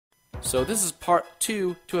So this is part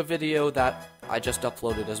 2 to a video that I just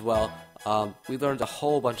uploaded as well. We learned a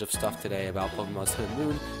whole bunch of stuff today about Pokemon Sun and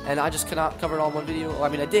Moon, and I just cannot cover it all in one video. Well, I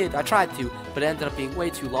mean, I tried to, but it ended up being way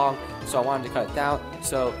too long, so I wanted to cut it down.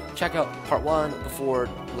 So check out part 1 before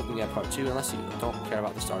looking at part 2, unless you don't care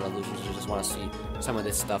about the Star Illusions, you just want to see some of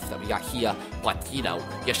this stuff that we got here. But, you know,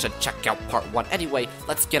 you should check out part 1. Anyway,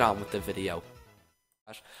 let's get on with the video.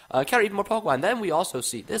 Carry even more Pokemon. Then we also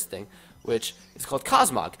see this thing, which is called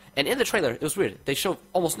Cosmog. And in the trailer, it was weird. They showed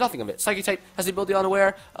almost nothing of it. Psychic-type has the ability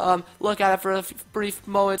unaware. Look at it for a brief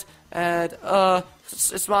moment, and it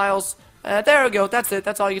smiles. And there we go. That's it.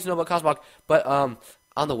 That's all you get to know about Cosmog. But on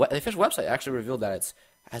the official website, actually revealed that it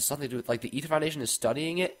has something to do with, like, the Ether Foundation is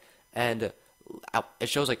studying it, and it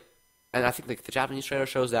shows, like, and I think, like, the Japanese trailer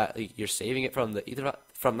shows that, like, you're saving it from the Ether,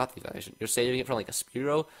 from not the Ether Foundation, you're saving it from, like, a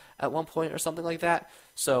Spearow at one point or something like that.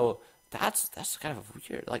 So that's kind of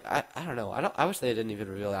weird. Like, I don't know. I wish they didn't even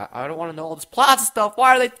reveal that. I don't want to know all this plot stuff.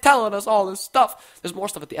 Why are they telling us all this stuff? There's more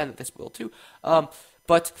stuff at the end that they spoil too.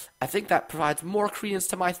 But I think that provides more credence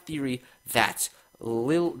to my theory that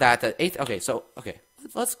the eighth.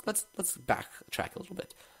 Let's backtrack a little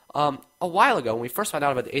bit. A while ago, when we first found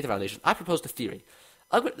out about the Eighth Foundation, I proposed a theory.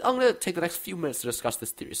 I'm going to take the next few minutes to discuss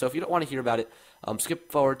this theory. So if you don't want to hear about it,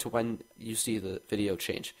 skip forward to when you see the video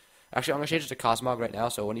change. Actually, I'm going to change it to Cosmog right now.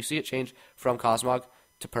 So when you see it change from Cosmog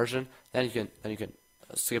to Persian, then you can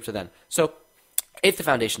skip to then. So, Eighth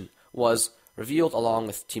Foundation was revealed along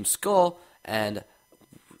with Team Skull, and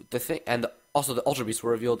also the Ultra Beasts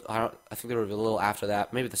were revealed. I think they were revealed a little after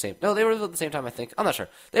that. Maybe the same. No, they were revealed at the same time. I think. I'm not sure.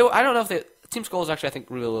 I don't know if Team Skull was actually, I think,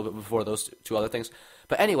 revealed a little bit before those two other things.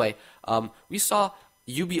 But anyway, we saw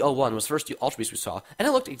UB01 was the first Ultra Beast we saw, and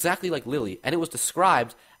it looked exactly like Lily, and it was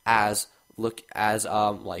described as like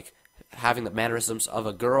having the mannerisms of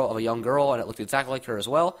a young girl, and it looked exactly like her as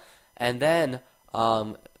well. And then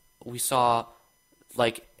we saw,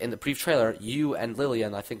 like, in the brief trailer, you and Lily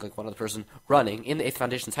and I think, like, one other person running in the Eighth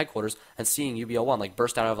Foundation's headquarters and seeing UB01 like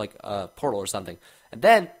burst out of, like, a portal or something. And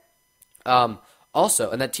then and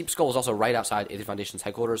then Team Skull was also right outside Eighth Foundation's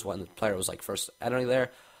headquarters when the player was, like, first entering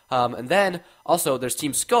there. And then also there's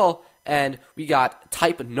Team Skull, and we got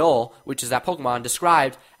Type Null, which is that Pokemon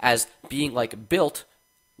described as being, like, built,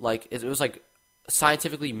 like, it was, like,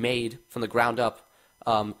 scientifically made from the ground up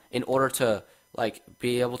in order to, like,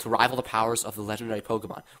 be able to rival the powers of the legendary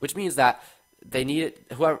Pokemon, which means that they need it,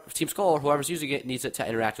 Team Skull or whoever's using it needs it to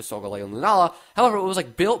interact with Solgaleo and Lunala. However, it was,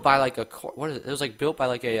 like, built by, like, it was, like, built by,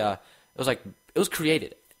 like, it was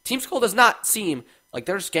created. Team Skull does not seem, like,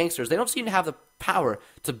 they're just gangsters. They don't seem to have the power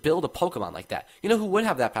to build a Pokemon like that. You know who would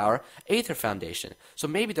have that power? Aether Foundation. So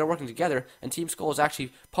maybe they're working together, and Team Skull is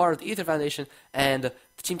actually part of the Aether Foundation, and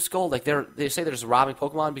Team Skull, like, they say they're just robbing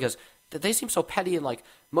Pokemon because they seem so petty, and, like,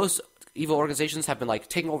 most evil organizations have been, like,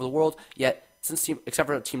 taking over the world, yet except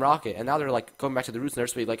for Team Rocket, and now they're, like, going back to the roots, and they're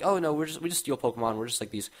just be like, oh no, we just steal Pokemon. We're just, like,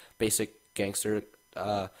 these basic gangster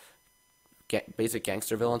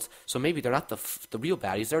villains. So maybe they're not the real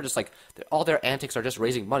baddies. They're just, like, all their antics are just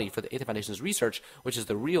raising money for the Aether Foundation's research, which is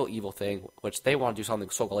the real evil thing, which they want to do something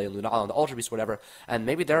with Solgaleo and Lunala and the Ultra Beast, whatever. And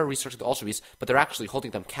maybe they're researching the Ultra Beast, but they're actually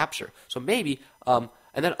holding them capture. So maybe, and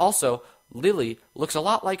then also, Lily looks a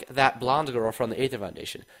lot like that blonde girl from the Aether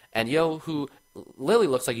Foundation. And Lily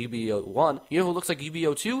looks like UB01. You know who looks like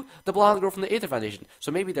UB02? The blonde girl from the Aether Foundation. So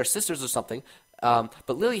maybe they're sisters or something. But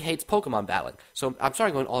Lily hates Pokemon battling. So I'm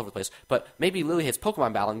sorry, going all over the place. But maybe Lily hates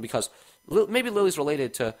Pokemon battling because maybe Lily's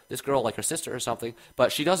related to this girl, like her sister or something.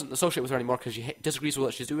 But she doesn't associate with her anymore because she disagrees with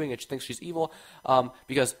what she's doing and she thinks she's evil.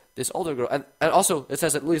 Because this older girl, and also it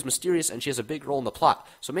says that Lily's mysterious and she has a big role in the plot.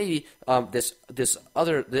 So maybe the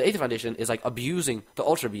Aether Foundation is, like, abusing the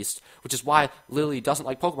Ultra Beast, which is why Lily doesn't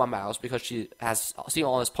like Pokemon battles, because she has seen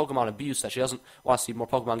all this Pokemon abuse that she doesn't want to see more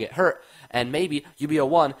Pokemon get hurt. And maybe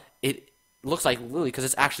UB01, it looks like Lily because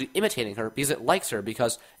it's actually imitating her because it likes her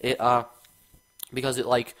because it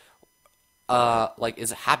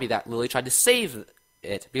is happy that Lily tried to save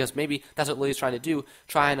it, because maybe that's what Lily's trying to do,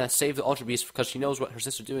 trying to save the Ultra Beast because she knows what her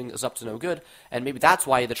sister's doing is up to no good, and maybe that's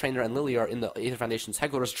why the trainer and Lily are in the Aether Foundation's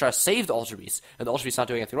headquarters to try to save the Ultra Beast, and the Ultra Beast's not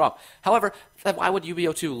doing anything wrong. However, then why would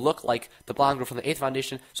UB02 look like the blonde girl from the Aether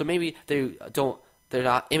Foundation? So maybe they're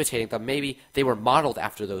not imitating them. Maybe they were modeled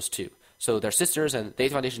after those two. So they're sisters, and the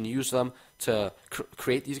Aether Foundation used them to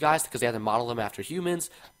create these guys because they had to model them after humans,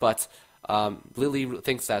 but Lily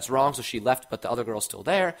thinks that's wrong, so she left, but the other girl's still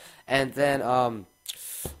there. And then,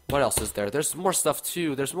 what else is there? There's more stuff,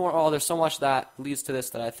 too. There's so much that leads to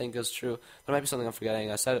this that I think is true. There might be something I'm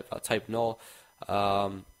forgetting. I said it about Type Null.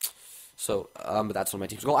 But that's one of my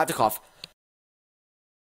team's goal. I have to cough.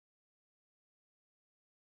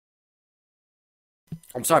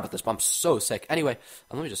 I'm sorry about this, but I'm so sick. Anyway,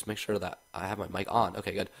 let me just make sure that I have my mic on.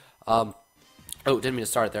 Okay, good. Oh, didn't mean to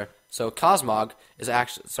start there. So Cosmog is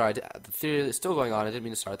actually, sorry, the theory is still going on. I didn't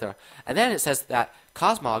mean to start there. And then it says that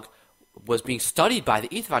Cosmog was being studied by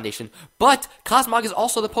the Ether Foundation, but Cosmog is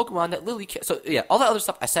also the Pokemon that Lily... So, yeah, all that other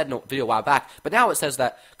stuff I said in a video a while back, but now it says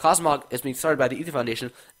that Cosmog is being studied by the Ether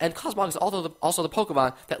Foundation, and Cosmog is also the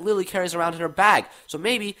Pokemon that Lily carries around in her bag. So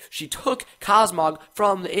maybe she took Cosmog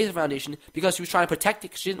from the Ether Foundation because she was trying to protect it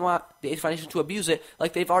because she didn't want the Ether Foundation to abuse it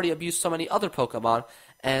like they've already abused so many other Pokemon,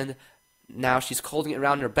 and now she's holding it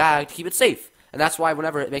around in her bag to keep it safe. And that's why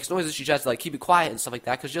whenever it makes noises, she tries to keep it quiet and stuff like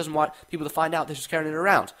that because she doesn't want people to find out that she's carrying it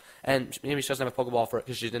around. And maybe she doesn't have a Pokeball for it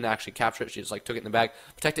because she didn't actually capture it. She just took it in the bag,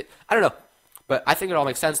 protect it. I don't know. But I think it all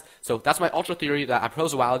makes sense. So that's my Ultra theory that I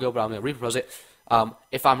proposed a while ago, but I'm going to repropose it.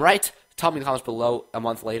 If I'm right, tell me in the comments below a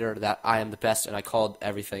month later that I am the best and I called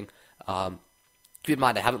everything. Keep in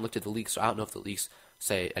mind, I haven't looked at the leaks, so I don't know if the leaks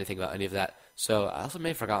say anything about any of that. So I also may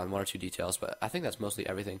have forgotten one or two details, but I think that's mostly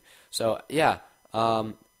everything. So, yeah.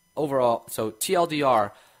 Overall, so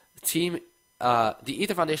TLDR, the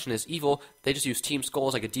Ether Foundation is evil. They just use Team Skull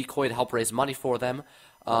as a decoy to help raise money for them.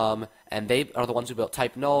 And they are the ones who built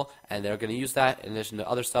Type Null, and they're going to use that in addition to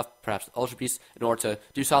other stuff, perhaps Ultra Beasts, in order to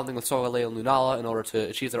do something with Solgaleo and Lunala in order to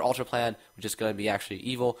achieve their Ultra plan, which is going to be actually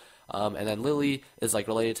evil. And then Lily is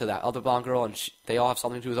related to that other blonde girl, and they all have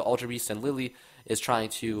something to do with the Ultra Beasts, and Lily is trying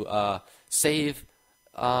to save...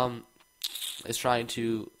 is trying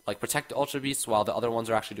to protect the Ultra Beasts while the other ones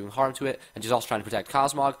are actually doing harm to it, and she's also trying to protect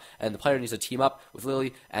Cosmog, and the player needs to team up with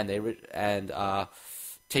Lily and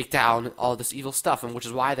take down all this evil stuff, and which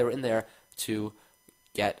is why they were in there to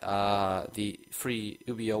get the free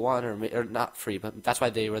UB01, or not free, but that's why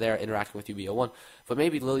they were there interacting with UB01. But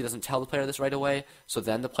maybe Lily doesn't tell the player this right away, so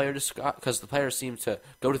then the player because the player seems to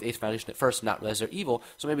go to the 8th Foundation at first and not realize they're evil,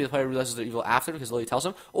 so maybe the player realizes they're evil after because Lily tells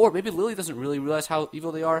him, or maybe Lily doesn't really realize how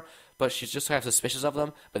evil they are, but she's just kind of suspicious of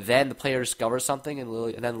them, but then the player discovers something,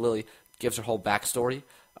 and then Lily gives her whole backstory.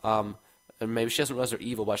 And maybe she doesn't realize they're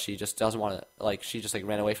evil, but she just doesn't want to, she just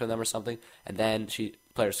ran away from them or something, and then the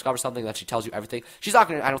player discovers something, and then she tells you everything. She's not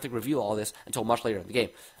going to, I don't think, reveal all this until much later in the game.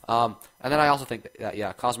 And then I also think that,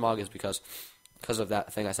 yeah, Cosmog is because of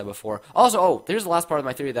that thing I said before. Also, here's the last part of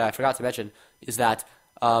my theory that I forgot to mention, is that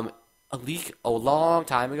a leak a long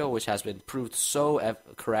time ago, which has been proved so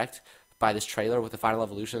correct by this trailer with the Final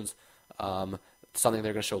Evolutions, something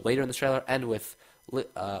they're going to show later in the trailer, and with,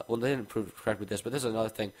 well, they didn't prove correct with this, but this is another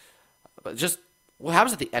thing. But just what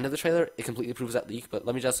happens at the end of the trailer, it completely proves that leak. But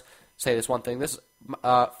let me just say this one thing. This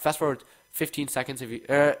fast forward 15 seconds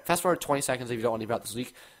fast forward 20 seconds if you don't want to hear about this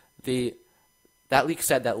leak. That leak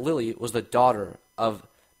said that Lily was the daughter of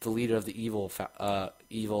the leader of the evil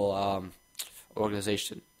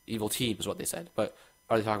organization. Evil team is what they said. But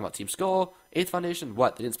are they talking about Team Skull, 8th Foundation?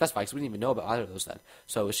 What? They didn't specify because we didn't even know about either of those then.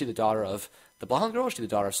 So is she the daughter of the blonde girl? Is she the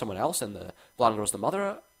daughter of someone else? And the blonde girl is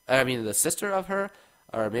the sister of her?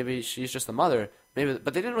 Or maybe she's just the mother. Maybe,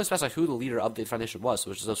 but they didn't really specify who the leader of the foundation was,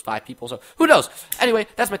 which is those 5 people. So who knows? Anyway,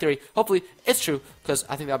 that's my theory. Hopefully it's true, because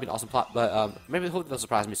I think that would be an awesome plot. But maybe hopefully they'll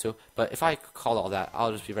surprise me too. But if I call all that,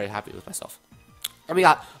 I'll just be very happy with myself. And we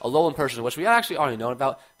got Alolan Persian, which we had actually already known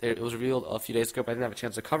about. It was revealed a few days ago, but I didn't have a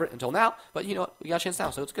chance to cover it until now. But you know what? We got a chance now,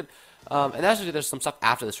 so it's good. And actually, there's some stuff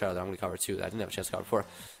after this trailer that I'm going to cover too that I didn't have a chance to cover before.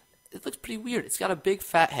 It looks pretty weird. It's got a big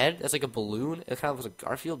fat head. It's like a balloon. It kind of looks like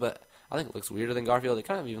Garfield, but I think it looks weirder than Garfield. It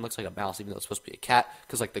kind of even looks like a mouse, even though it's supposed to be a cat,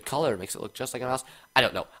 because the color makes it look just like a mouse. I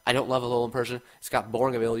don't know. I don't love Alolan Persian. It's got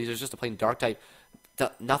boring abilities. It's just a plain dark type.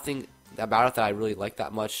 Nothing about it that I really like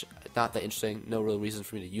that much. Not that interesting. No real reason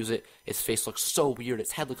for me to use it. Its face looks so weird.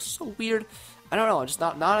 Its head looks so weird. I don't know. I'm just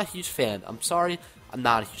not a huge fan. I'm sorry. I'm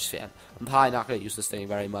not a huge fan. I'm probably not going to use this thing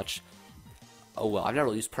very much. Oh well. I've never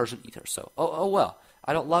really used Persian either, so oh well.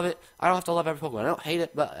 I don't love it. I don't have to love every Pokemon. I don't hate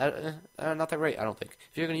it, but not that great, I don't think.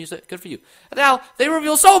 If you're going to use it, good for you. And now, they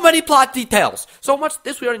reveal so many plot details. So much,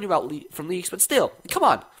 this we already knew about from leaks, but still, come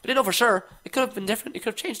on. We didn't know for sure. It could have been different. It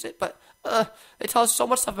could have changed it, but they tell us so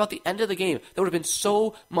much stuff about the end of the game that would have been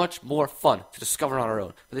so much more fun to discover on our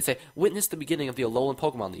own. But they say, witness the beginning of the Alolan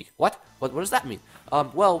Pokemon League. What? What does that mean?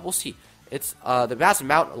 Well, we'll see. It's that's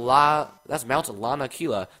Mount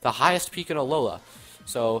Lanakila, the highest peak in Alola.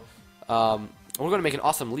 So, we're going to make an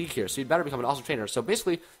awesome league here, so you'd better become an awesome trainer. So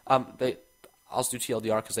basically, they also do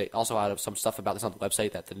TLDR because they also added some stuff about this on the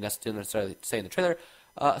website that they didn't necessarily say in the trailer.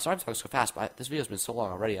 Sorry I'm talking so fast, but this video's been so long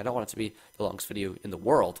already. I don't want it to be the longest video in the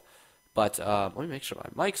world. But let me make sure my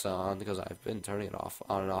mic's on because I've been turning it on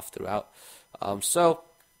and off throughout. What was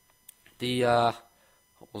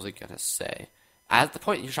I going to say? At the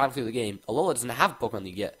point you're trying to clear the game, Alola doesn't have a Pokemon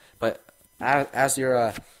League yet, but but on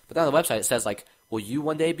the website it says will you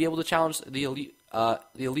one day be able to challenge the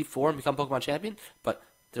Elite Four and become Pokemon champion? But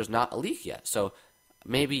there's not a league yet, so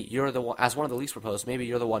maybe you're the one, as one of the leagues proposed, maybe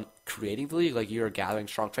you're the one creating the league, like you're gathering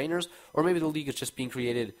strong trainers, or maybe the league is just being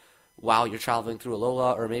created while you're traveling through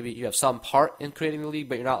Alola, or maybe you have some part in creating the league,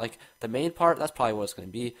 but you're not like the main part. That's probably what it's going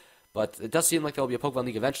to be. But it does seem like there will be a Pokemon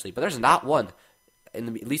League eventually, but there's not one, at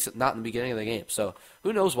least not in the beginning of the game. So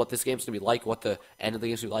who knows what this game's going to be like, what the end of the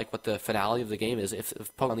game's going to be like, what the finale of the game is, if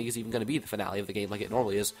Pokemon League is even going to be the finale of the game like it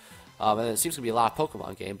normally is. And it seems to be a lot of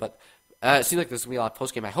Pokemon game, but it seems like there's going to be a lot of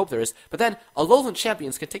post-game. I hope there is. But then Alolan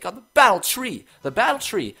champions can take on the Battle Tree. The Battle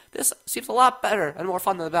Tree. This seems a lot better and more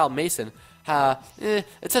fun than the Battle Mason. It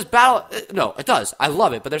says battle. No, it does. I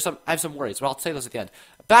love it, but I have some worries. But I'll say this at the end.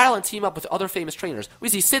 Battle and team up with other famous trainers. We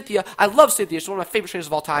see Cynthia. I love Cynthia. She's one of my favorite trainers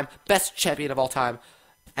of all time. Best champion of all time.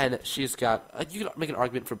 And she's got. You can make an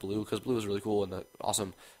argument for Blue because Blue is really cool and the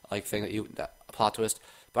awesome thing that plot twist.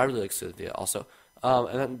 But I really like Cynthia also.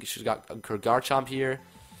 And then she's got her Garchomp here.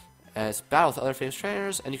 And it's battle with other famous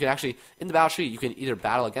trainers, and you can actually, in the battle tree, you can either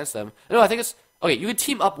battle against them. No, I think it's, okay, you can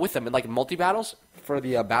team up with them in, multi-battles for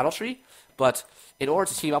the battle tree, but in order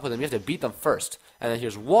to team up with them, you have to beat them first. And then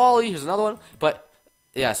here's Wally, here's another one, but,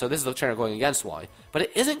 yeah, so this is the trainer going against Wally. But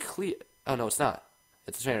it isn't clear, oh, no, it's not.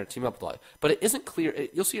 It's the trainer to team up with Wally. But it isn't clear,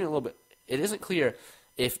 you'll see in a little bit, it isn't clear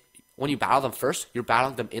if, when you battle them first, you're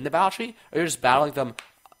battling them in the battle tree, or you're just battling them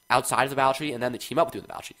outside of the battle tree, and then they team up with you in the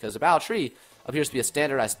battle tree. Because the battle tree appears to be a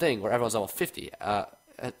standardized thing where everyone's level 50.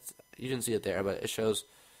 You didn't see it there, but it shows.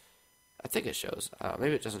 I think it shows.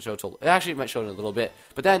 Maybe it doesn't show till. It actually might show in a little bit.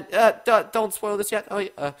 But then, don't spoil this yet.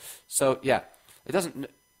 So yeah, it doesn't.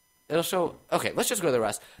 It'll show. Okay, let's just go to the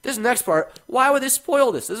rest. This next part. Why would they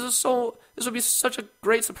spoil this? This would be such a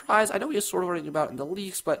great surprise. I know we sort of already knew about it in the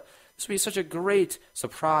leaks, but this would be such a great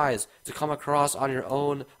surprise to come across on your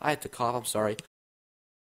own. I had to cough. I'm sorry.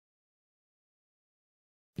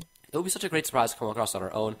 It would be such a great surprise to come across on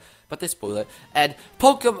our own, but they spoil it. And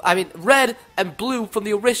Red and Blue from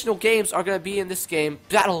the original games are going to be in this game.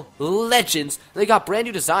 Battle Legends. They got brand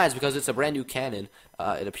new designs because it's a brand new canon.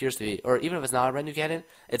 It appears to be, or even if it's not a brand new canon,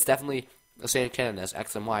 it's definitely the same canon as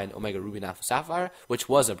X and Y and Omega Ruby and Alpha Sapphire, which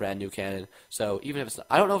was a brand new canon. So even if it's,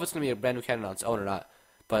 I don't know if it's going to be a brand new canon on its own or not,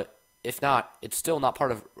 but if not, it's still not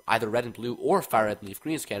part of either Red and Blue or Fire Red and Leaf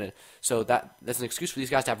Green's canon. So that's an excuse for these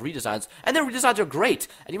guys to have redesigns. And their redesigns are great.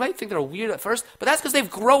 And you might think they're weird at first, but that's because they've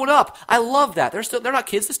grown up. I love that. They're not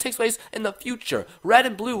kids. This takes place in the future. Red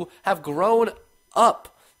and Blue have grown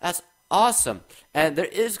up. That's awesome. And there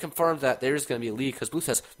is confirmed that there is going to be a league because Blue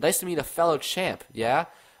says, nice to meet a fellow champ. Yeah?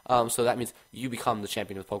 So that means you become the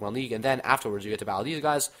champion of the Pokemon League, and then afterwards you get to battle these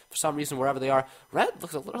guys for some reason wherever they are. Red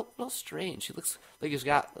looks a little strange. He looks like he's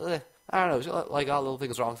got, I don't know, he's got little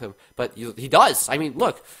things wrong with him. But he does. I mean,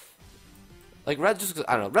 look. Red just,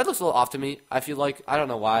 I don't know. Red looks a little off to me, I feel like. I don't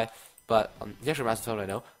know why. But, he's actually a Master Tone, I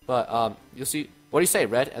know. But, you'll see, what do you say,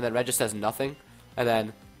 Red? And then Red just says nothing. And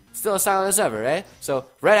then, still as silent as ever, eh? So,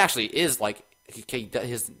 Red actually is, he's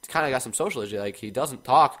kind of got some social issues. He doesn't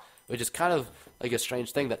talk, which is kind of a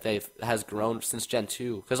strange thing that has grown since Gen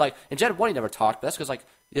 2. Because, in Gen 1 he never talked, but that's because,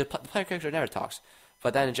 the player character never talks.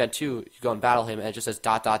 But then in Gen 2, you go and battle him, and it just says ...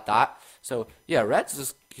 So, yeah,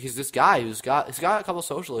 Red's he's this guy he's got a couple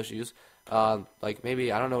social issues.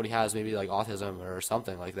 Maybe, I don't know what he has, maybe, autism or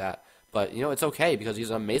something like that. But, it's okay, because he's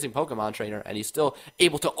an amazing Pokemon trainer, and he's still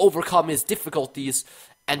able to overcome his difficulties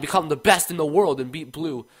and become the best in the world and beat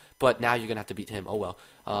Blue. But now you're going to have to beat him. Oh,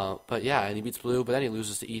 well. But, yeah, and he beats Blue, but then he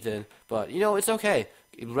loses to Ethan. But, it's okay.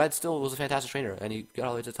 Red still was a fantastic trainer, and he got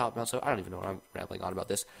all the way to the top now, so I don't even know what I'm rambling on about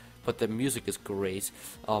this. But the music is great.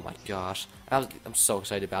 Oh, my gosh. I'm so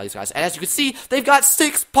excited about these guys. And as you can see, they've got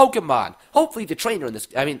 6 Pokemon. Hopefully the trainer in this,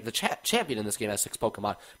 the champion in this game has 6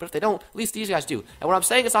 Pokemon. But if they don't, at least these guys do. And what I'm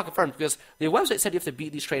saying is not confirmed, because the website said you have to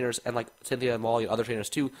beat these trainers, and, Cynthia and Wally and other trainers,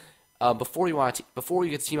 too, before you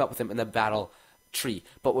get to team up with them in the battle tree.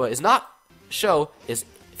 But what is not show is,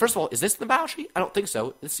 first of all, is this in the battle tree? I don't think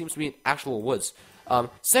so. This seems to be in actual woods.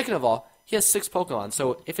 Second of all, he has 6 Pokemon,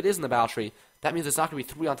 so if it is in the battle tree, that means it's not going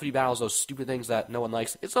to be 3-on-3 battles, those stupid things that no one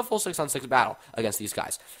likes. It's a full 6-on-6 battle against these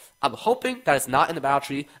guys. I'm hoping that it's not in the battle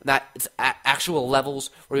tree, and that it's actual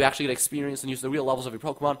levels where you actually get experience and use the real levels of your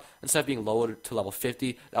Pokemon instead of being lowered to level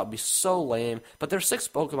 50. That would be so lame. But there's 6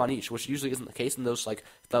 Pokemon each, which usually isn't the case in those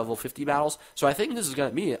level 50 battles. So I think this is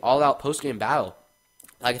going to be an all-out post-game battle.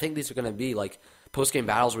 I think these are going to be post-game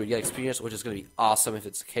battles where you get experience, which is going to be awesome if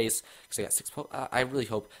it's the case, because they got 6 I really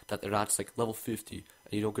hope that they're not just level 50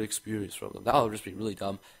 and you don't get experience from them. That would just be really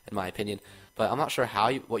dumb, in my opinion. But I'm not sure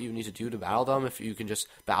what you need to do to battle them. If you can just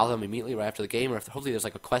battle them immediately right after the game, or if hopefully there's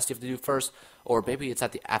like a quest you have to do first, or maybe it's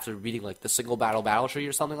after reading like the single battle tree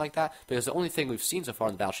or something like that. Because the only thing we've seen so far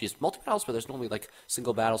in the battle tree is multi battles, but there's normally like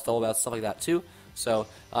single battles, double battles, stuff like that too. So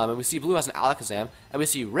and we see Blue has an Alakazam, and we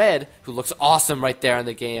see Red, who looks awesome right there in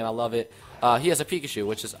the game. I love it. He has a Pikachu,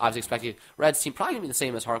 which is obviously expected. Red's team probably going to be the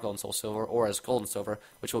same as Heart Gold and Soul Silver, or as Gold and Silver,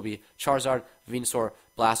 which will be Charizard, Venusaur,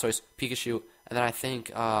 Blastoise, Pikachu, and then I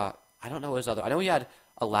think, I don't know his other. I know he had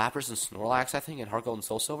a Lapras and Snorlax, I think, in Heart Gold and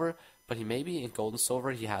Soul Silver, but he maybe in Gold and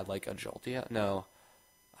Silver he had like a Jolteon. No,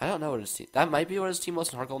 I don't know what his team. That might be what his team was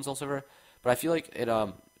in Heart Gold and Soul Silver, but I feel like it.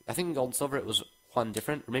 I think in Gold and Silver it was one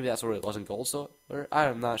different, or maybe that's what it was in Gold Silver.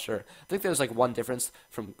 I'm not sure. I think there was like one difference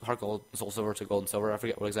from Heart Gold and Soul Silver to Gold and Silver. I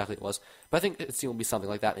forget what exactly it was, but I think his team will be something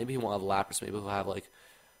like that. Maybe he won't have Lapras. Maybe he'll have like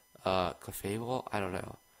Clefable. I don't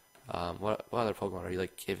know. What other Pokemon are you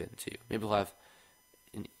like given to? Maybe he'll have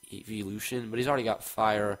an Evolution, but he's already got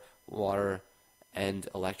Fire, Water, and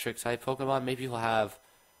Electric type Pokemon. Maybe he'll have.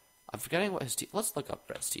 I'm forgetting what his team. Let's look up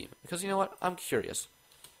Red's team, because you know what? I'm curious.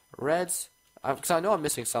 Red's, because I know I'm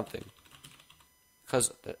missing something.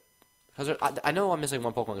 Because I know I'm missing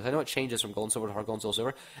one Pokemon, because I know it changes from Gold and Silver to Heart Gold and Soul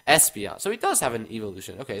Silver. Espeon. So he does have an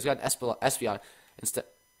Evolution. Okay, he's got an Espeon instead.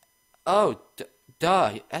 Oh,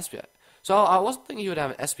 duh, Espeon. So I wasn't thinking he would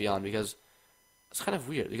have an Espeon, because it's kind of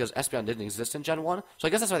weird, because Espeon didn't exist in Gen 1. So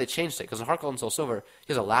I guess that's why they changed it, because in Heart Gold and Soul Silver,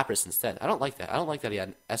 he has a Lapras instead. I don't like that. I don't like that he had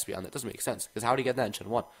an Espeon. That doesn't make sense, because how did he get that in Gen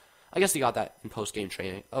 1? I guess he got that in post-game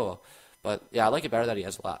training. Oh, well. But yeah, I like it better that he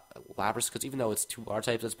has Lapras, because even though it's two water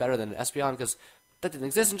types, it's better than an Espeon, because that didn't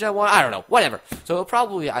exist in Gen 1. I don't know. Whatever. So it'll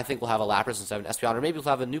probably, I think, we'll have a Lapras instead of an Espeon, or maybe we'll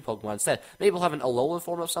have a new Pokemon instead. Maybe we'll have an Alolan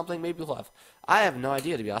form of something. Maybe we'll have... I have no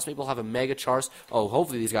idea, to be honest. Maybe we'll have a Mega Chars. Oh,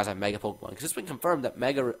 hopefully these guys have Mega Pokemon, because it's been confirmed that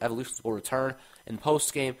Mega Evolutions will return in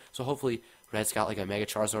post-game, so hopefully Red's got like a Mega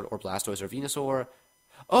Charizard or Blastoise or Venusaur.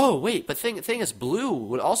 Oh, wait, but thing is, Blue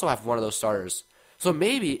would also have one of those starters. So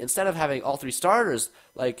maybe, instead of having all three starters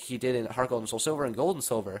like he did in Heart Gold and Soul Silver and Gold and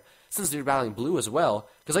Silver, since you're battling Blue as well,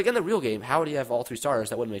 because like in the real game, how would he have all three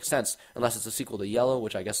starters? That wouldn't make sense, unless it's a sequel to Yellow,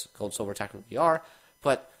 which I guess Gold and Silver technically are,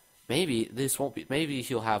 but maybe this won't be, maybe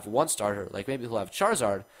he'll have one starter, like maybe he'll have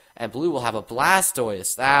Charizard, and Blue will have a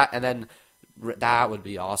Blastoise, and then that would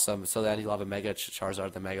be awesome, so then he'll have a Mega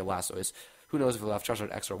Charizard, the Mega Blastoise. Who knows if he'll have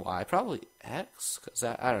Charizard X or Y? Probably X, because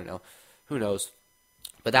I don't know. Who knows?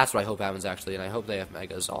 But that's what I hope happens, actually, and I hope they have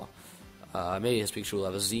Megas all. Maybe his Pikachu will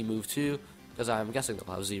have a Z move, too, because I'm guessing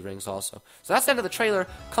they'll have Z rings also. So that's the end of the trailer.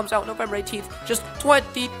 Comes out November 18th, just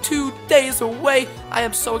 22 days away. I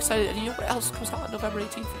am so excited. And you know what else comes out on November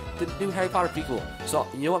 18th? The new Harry Potter prequel. So,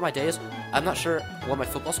 you know what my day is? I'm not sure what my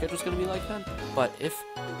football schedule is going to be like then, but if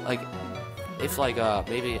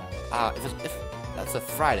that's a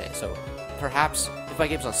Friday, so perhaps if my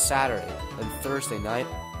game's on Saturday and Thursday night,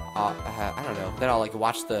 I don't know. Then I'll like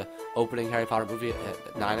watch the opening Harry Potter movie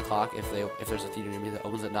at 9 o'clock if there's a theater near me that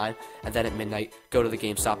opens at 9, and then at midnight go to the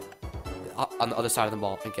GameStop on the other side of the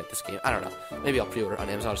mall and get this game. I don't know. Maybe I'll pre-order on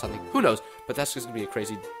Amazon or something. Who knows? But that's just gonna be a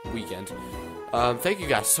crazy weekend. Thank you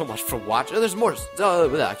guys so much for watching. There's more.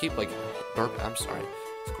 I keep like burping. I'm sorry.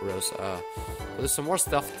 It's gross. But there's some more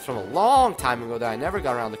stuff from a long time ago that I never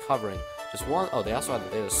got around to covering. Just one. Oh, they also had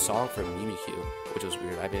a song for Mimikyu, which was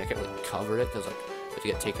weird. I mean, I can't really cover it because like. To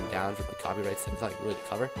get taken down for like copyrights and like really to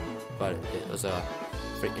cover, but it was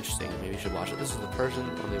very interesting. Maybe you should watch it. This is the Persian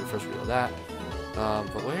when they first revealed that.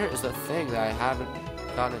 But where is the thing that I haven't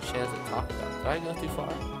gotten a chance to talk about? Did I go too far?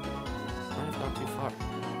 I might have gone too far.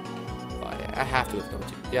 Oh, I have to have gone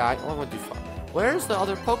too. Yeah, I went too far. Where's the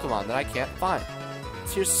other Pokemon that I can't find?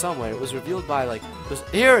 It's here somewhere. It was revealed by like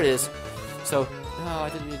here it is. So no, I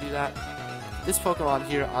didn't mean to do that. This Pokemon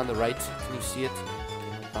here on the right. Can you see it?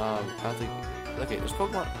 I don't think. Okay, there's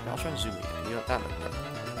Pokemon. I'll try and zoom again. You know, that might work.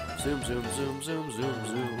 Zoom, zoom, zoom, zoom, zoom,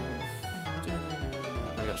 zoom.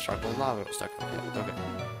 I got Shark Bone Lava stuck on my head. Okay.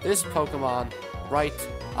 This Pokemon right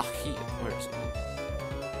here. Where is it?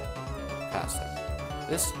 Past that.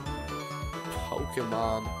 This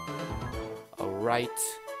Pokemon right.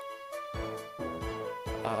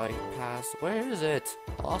 I passed. Where is it?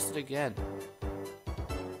 I lost it again.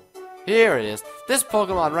 Here it is. This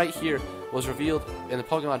Pokemon right here was revealed in the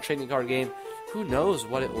Pokemon trading card game. Who knows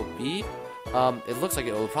what it will be? It looks like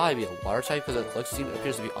it will probably be a water type because it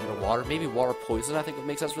appears to be underwater. Maybe water poison, I think would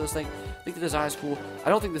make sense for this thing. I think the design is cool. I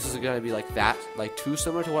don't think this is going to be like that, like too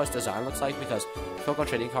similar to what its design looks like because Pokemon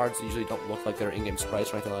trading cards usually don't look like their in-game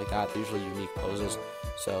sprites or anything like that. They're usually unique poses.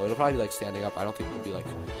 So it'll probably be like standing up. I don't think it'll be like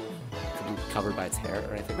covered by its hair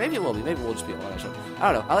or anything. Maybe it will be. Maybe it will just be a one-shot.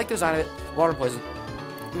 I don't know. I like the design of it. Water poison.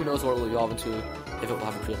 Who knows what it will evolve into, if it will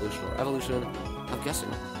have a pre-evolution or evolution. I'm guessing,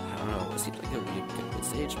 I don't know, it seems like it would be a good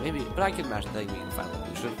stage, maybe, but I can imagine that being a final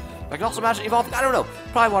evolution. But I can also imagine evolving, I don't know,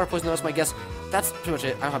 probably water poison, that's my guess. That's pretty much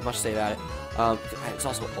it. I don't have much to say about it. It's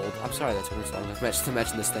also old. I'm sorry that took me so long to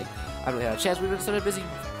mention this thing. I haven't really had a chance. We've been such a busy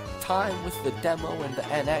time with the demo and the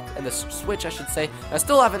NX and the Switch, I should say. And I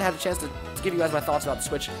still haven't had a chance to give you guys my thoughts about the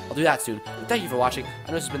Switch. I'll do that soon. But thank you for watching. I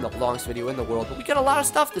know this has been the longest video in the world, but we get a lot of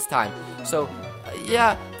stuff this time. So,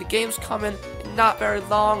 yeah, the game's coming. Not very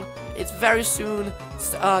long. It's very soon.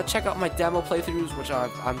 Check out my demo playthroughs, which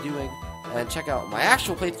I'm doing, and check out my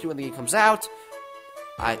actual playthrough when the game comes out.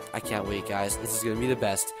 I can't wait, guys. This is going to be the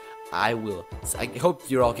best. I hope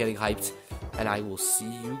you're all getting hyped, and I will see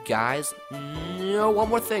you guys. One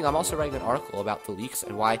more thing. I'm also writing an article about the leaks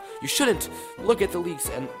and why you shouldn't look at the leaks,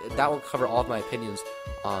 and that will cover all of my opinions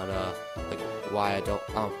on like why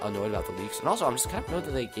I'm annoyed about the leaks. And also, I'm just kind of annoyed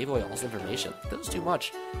that they gave away all this information. That was too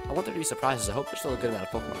much. I want there to be surprises. I hope there's still a good amount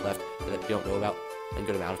of Pokemon left that we don't know about, and a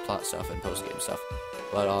good amount of plot stuff and post-game stuff.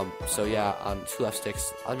 But, so yeah, on 2 Left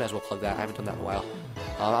Sticks, I might as well plug that. I haven't done that in a while.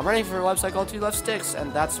 I'm writing for a website called 2 Left Sticks,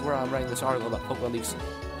 and that's where I'm writing this article about Pokemon leaks.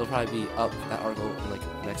 It'll probably be up, that article, in like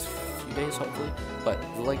the next few days, hopefully. But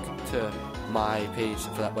the link to my page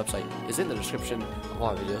for that website is in the description of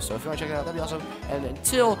all my videos, so if you want to check it out, that'd be awesome. And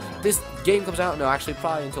until this game comes out, no, actually,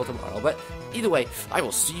 probably until tomorrow. But either way, I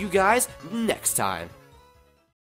will see you guys next time.